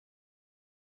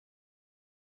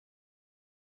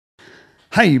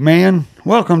Hey man,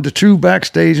 welcome to True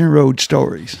Backstage and Road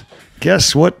Stories.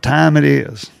 Guess what time it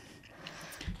is?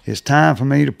 It's time for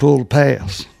me to pull the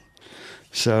pass.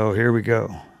 So here we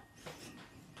go.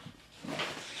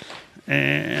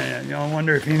 And y'all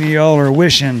wonder if any of y'all are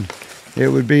wishing it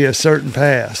would be a certain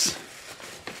pass.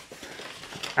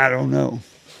 I don't know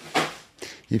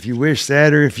if you wish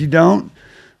that or if you don't,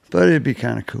 but it'd be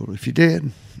kind of cool if you did.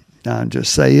 I'm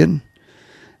just saying.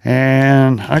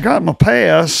 And I got my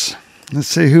pass. Let's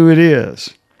see who it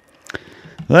is.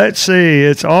 Let's see.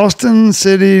 It's Austin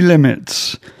City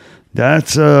Limits.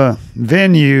 That's a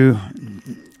venue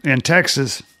in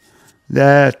Texas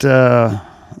that a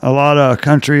lot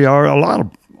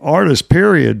of artists,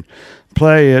 period,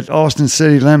 play at Austin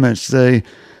City Limits. They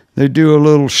do a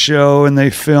little show and they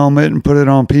film it and put it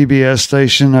on PBS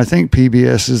station. I think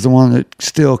PBS is the one that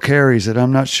still carries it.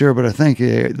 I'm not sure, but I think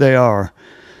they are.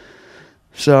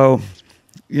 So,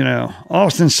 you know,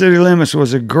 Austin City Limits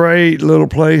was a great little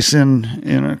place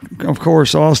in of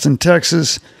course, Austin,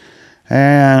 Texas.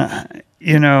 And,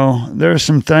 you know, there's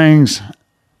some things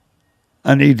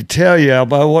I need to tell you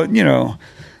about what, you know,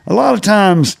 a lot of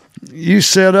times you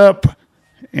set up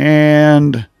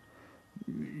and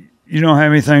you don't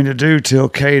have anything to do till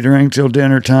catering, till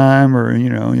dinner time, or, you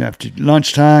know, after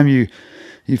lunchtime, you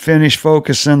finish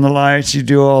focusing the lights, you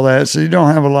do all that, so you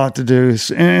don't have a lot to do.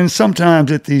 And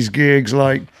sometimes at these gigs,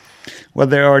 like, well,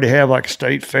 they already have like a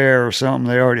state fair or something,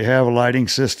 they already have a lighting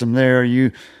system there.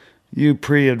 You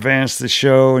pre-advance the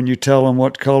show and you tell them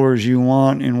what colors you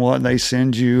want and what they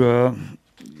send you.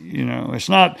 You know, it's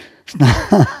not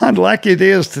like it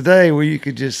is today where you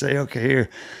could just say, okay, here,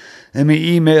 let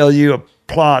me email you a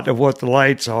plot of what the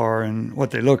lights are and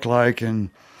what they look like. And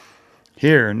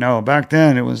here, no, back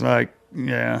then it was like,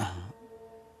 yeah,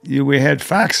 we had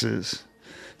faxes,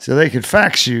 so they could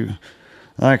fax you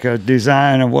like a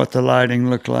design of what the lighting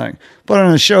looked like. But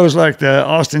on the shows like the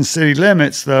Austin City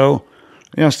Limits, though,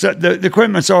 you know, the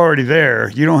equipment's already there.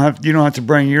 You don't have to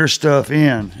bring your stuff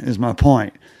in, is my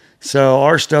point. So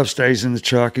our stuff stays in the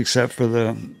truck except for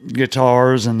the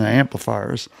guitars and the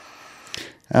amplifiers.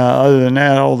 Other than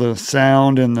that, all the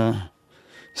sound and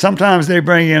sometimes they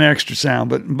bring in extra sound,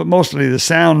 but mostly the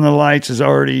sound and the lights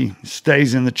already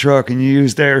stays in the truck and you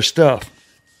use their stuff.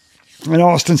 And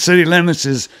Austin City Limits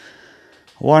is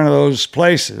one of those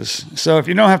places. So if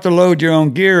you don't have to load your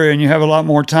own gear in, you have a lot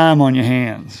more time on your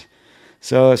hands.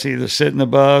 So it's either sit in the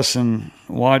bus and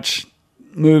watch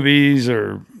movies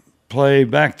or play.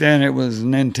 Back then it was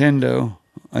Nintendo,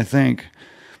 I think.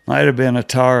 Might have been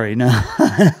Atari. No,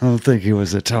 I don't think it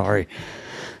was Atari.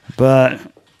 But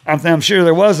I'm sure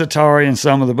there was Atari in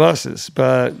some of the buses.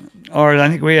 Or I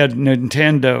think we had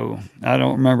Nintendo. I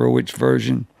don't remember which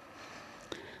version.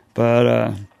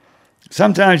 But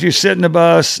sometimes you sit in the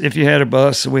bus. If you had a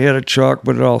bus, we had a truck,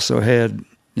 but it also had,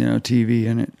 you know, TV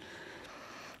in it.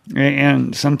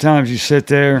 And sometimes you sit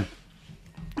there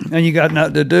and you got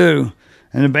nothing to do.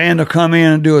 And the band will come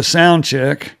in and do a sound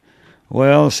check.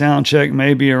 Well, the sound check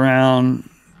may be around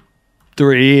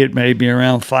 3, it may be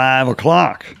around 5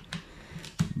 o'clock.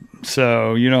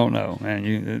 So you don't know,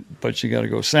 man. But you got to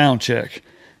go sound check.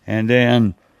 And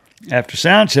then after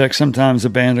sound check, sometimes the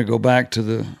band will go back to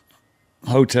the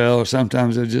hotel, or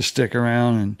sometimes they'll just stick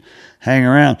around and hang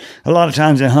around. A lot of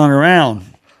times they hung around.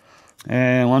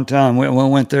 And one time we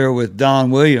went there with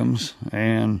Don Williams,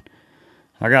 and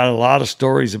I got a lot of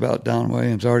stories about Don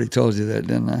Williams. I already told you that,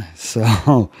 didn't I?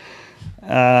 So,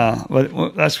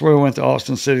 but that's where we went to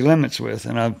Austin City Limits with,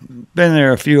 and I've been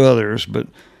there a few others, but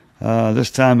this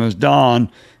time it was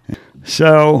Don.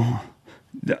 So,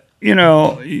 you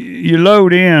know, you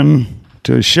load in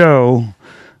to a show,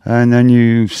 and then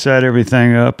you set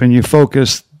everything up, and you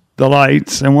focus the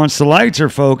lights, and once the lights are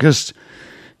focused,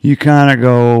 you kind of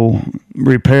go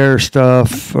repair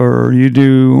stuff, or you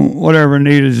do whatever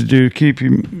needed to do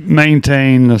to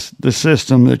maintain the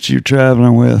system that you're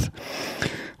traveling with.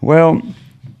 Well,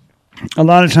 a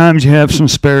lot of times you have some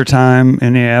spare time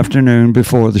in the afternoon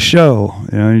before the show.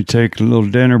 You know, you take a little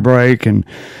dinner break, and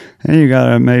you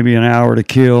got maybe an hour to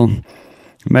kill,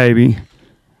 maybe.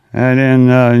 And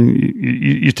then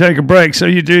you take a break, so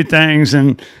you do things,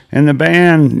 and the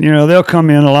band, you know, they'll come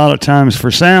in a lot of times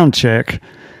for sound check.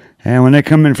 And when they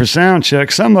come in for sound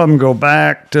check, some of them go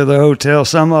back to the hotel,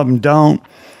 some of them don't.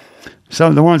 Some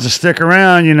of the ones that stick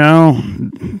around, you know,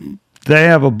 they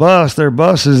have a bus, their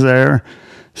bus is there,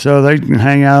 so they can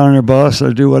hang out on their bus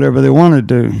or do whatever they want to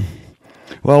do.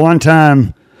 Well, one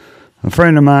time, a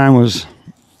friend of mine was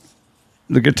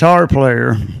the guitar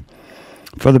player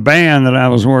for the band that I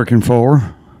was working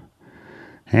for,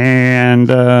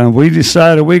 and we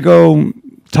decided we go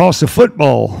toss a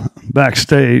football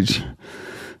backstage.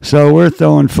 So we're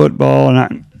throwing football,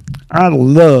 and I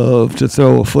love to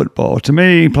throw a football. To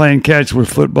me, playing catch with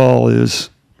football is,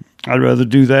 I'd rather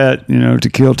do that, to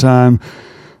kill time,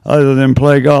 other than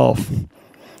play golf,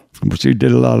 which we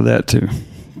did a lot of that too.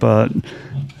 But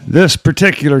this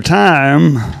particular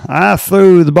time, I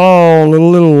threw the ball a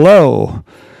little low,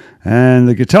 and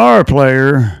the guitar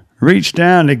player reached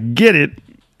down to get it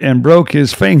and broke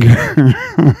his finger.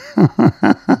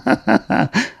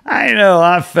 I know,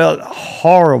 I felt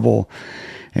horrible.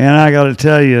 And I got to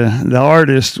tell you, the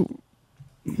artist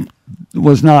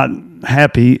was not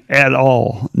happy at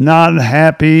all. Not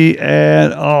happy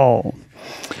at all.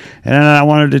 And I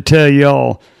wanted to tell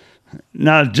y'all,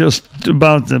 not just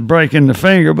about the breaking the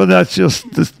finger, but that's just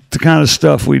the kind of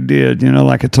stuff we did.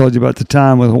 Like I told you about the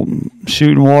time with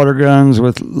shooting water guns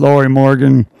with Lori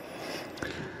Morgan.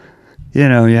 You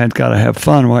had got to have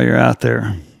fun while you're out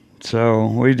there. So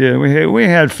we did. We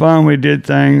had fun. We did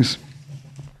things.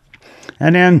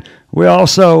 And then we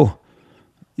also,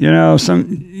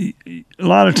 a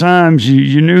lot of times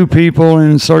you knew people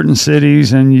in certain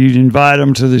cities and you'd invite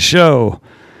them to the show.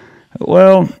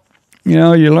 Well,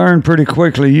 you learn pretty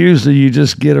quickly. Usually you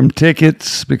just get them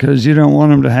tickets because you don't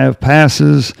want them to have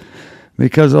passes,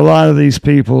 because a lot of these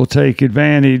people take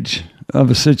advantage of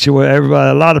a situation.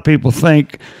 A lot of people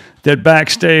think that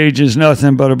Backstage is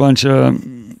nothing but a bunch of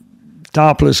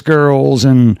topless girls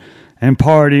and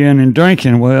partying and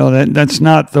drinking. Well, that's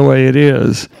not the way it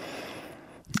is.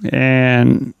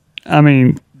 And, I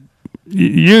mean,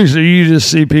 usually you just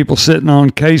see people sitting on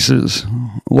cases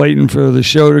waiting for the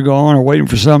show to go on or waiting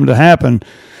for something to happen.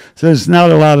 So there's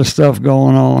not a lot of stuff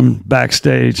going on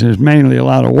backstage. There's mainly a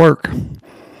lot of work.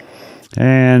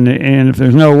 And if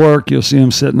there's no work, you'll see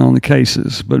them sitting on the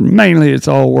cases. But mainly it's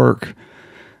all work.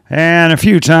 And a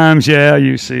few times,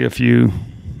 you see a few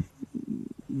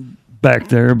back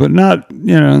there, but not,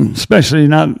 especially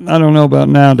not, I don't know about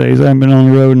nowadays. I haven't been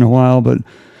on the road in a while, but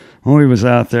when we was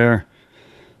out there,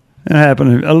 it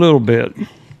happened a little bit.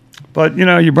 But,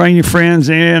 you bring your friends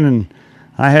in, and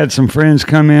I had some friends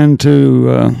come in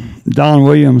to, Don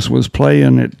Williams was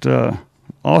playing at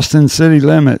Austin City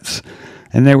Limits,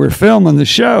 and they were filming the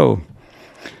show.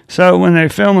 So when they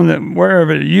filming it,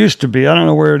 wherever it used to be, I don't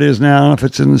know where it is now, I don't know if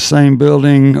it's in the same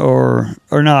building or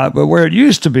not, but where it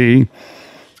used to be,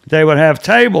 they would have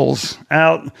tables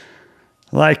out,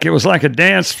 like it was like a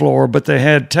dance floor, but they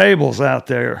had tables out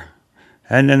there.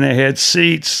 And then they had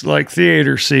seats, like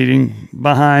theater seating,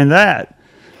 behind that.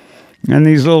 And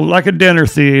these little, like a dinner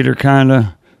theater kind of.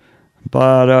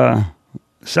 But,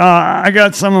 so I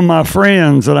got some of my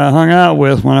friends that I hung out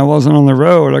with when I wasn't on the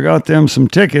road. I got them some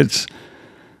tickets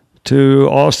to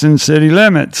Austin City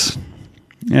Limits.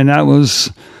 And that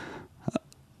was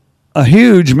a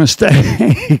huge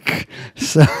mistake.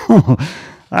 So,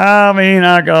 I mean,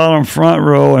 I got them front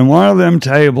row and one of them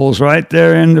tables right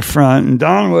there in the front. And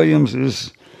Don Williams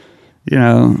is,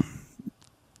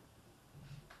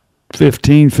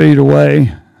 15 feet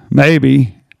away,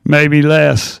 maybe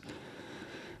less.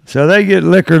 So they get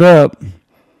liquored up.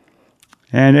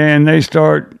 And then they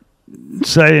start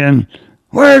saying,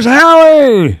 "Where's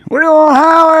Howie? We want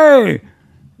Howie!"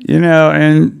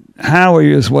 And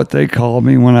Howie is what they called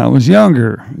me when I was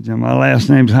younger. My last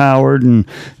name's Howard, and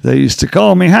they used to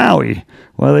call me Howie.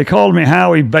 Well, they called me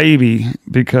Howie Baby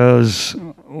because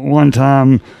one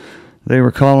time they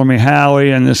were calling me Howie,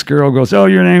 and this girl goes, "Oh,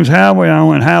 your name's Howie?" I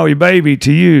went, "Howie Baby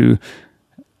to you."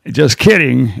 Just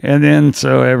kidding. And then,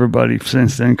 so everybody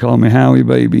since then called me Howie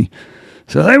Baby.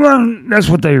 So that's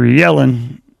what they were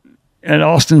yelling at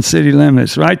Austin City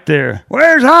Limits right there.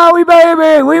 "Where's Howie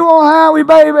Baby? We want Howie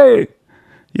Baby."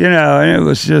 And it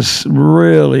was just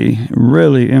really,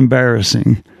 really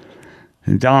embarrassing.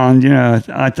 And Don,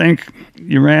 I think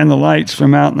you ran the lights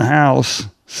from out in the house,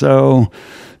 so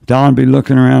Don be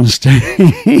looking around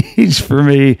stage for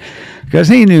me because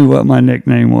he knew what my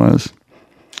nickname was.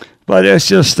 But it's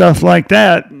just stuff like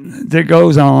that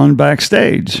goes on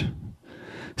backstage.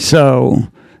 So,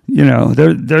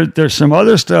 there's some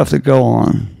other stuff that go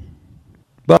on.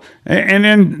 And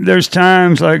then there's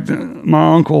times like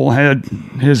my uncle had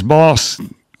his boss,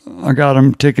 I got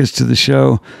him tickets to the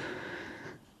show.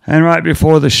 And right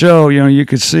before the show, you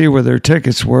could see where their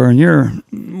tickets were. And you're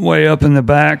way up in the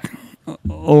back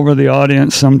over the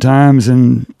audience sometimes.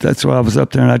 And that's why I was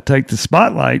up there and I'd take the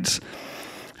spotlights.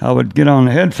 I would get on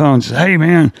the headphones and say, "Hey,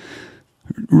 man,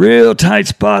 real tight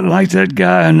spot like that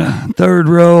guy in the third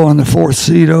row on the fourth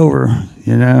seat over."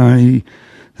 The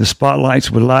spotlights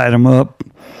would light him up.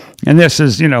 And this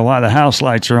is, why the house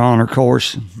lights are on, of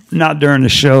course. Not during the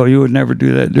show. You would never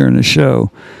do that during the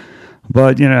show.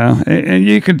 But, you know, and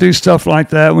you can do stuff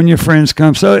like that when your friends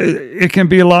come. So it can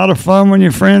be a lot of fun when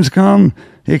your friends come.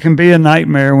 It can be a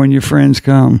nightmare when your friends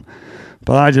come.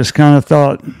 But I just kind of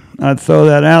thought I'd throw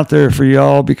that out there for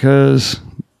y'all because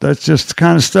that's just the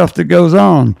kind of stuff that goes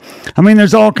on. I mean,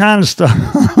 there's all kind of stuff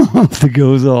that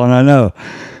goes on, I know.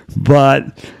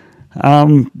 But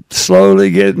I'm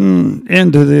slowly getting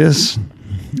into this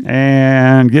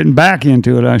and getting back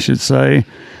into it, I should say.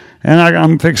 And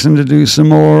I'm fixing to do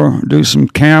some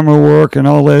camera work and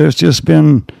all that. It's just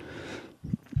been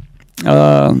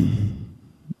a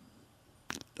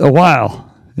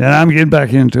while, and I'm getting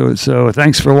back into it. So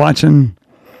thanks for watching,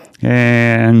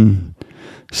 and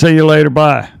see you later.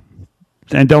 Bye.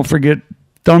 And don't forget,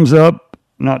 thumbs up,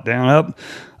 not down,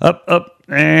 up,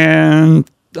 and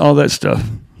all that stuff.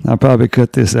 I'll probably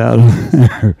cut this out.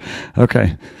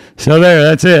 Okay. So there,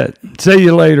 that's it. See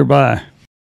you later. Bye.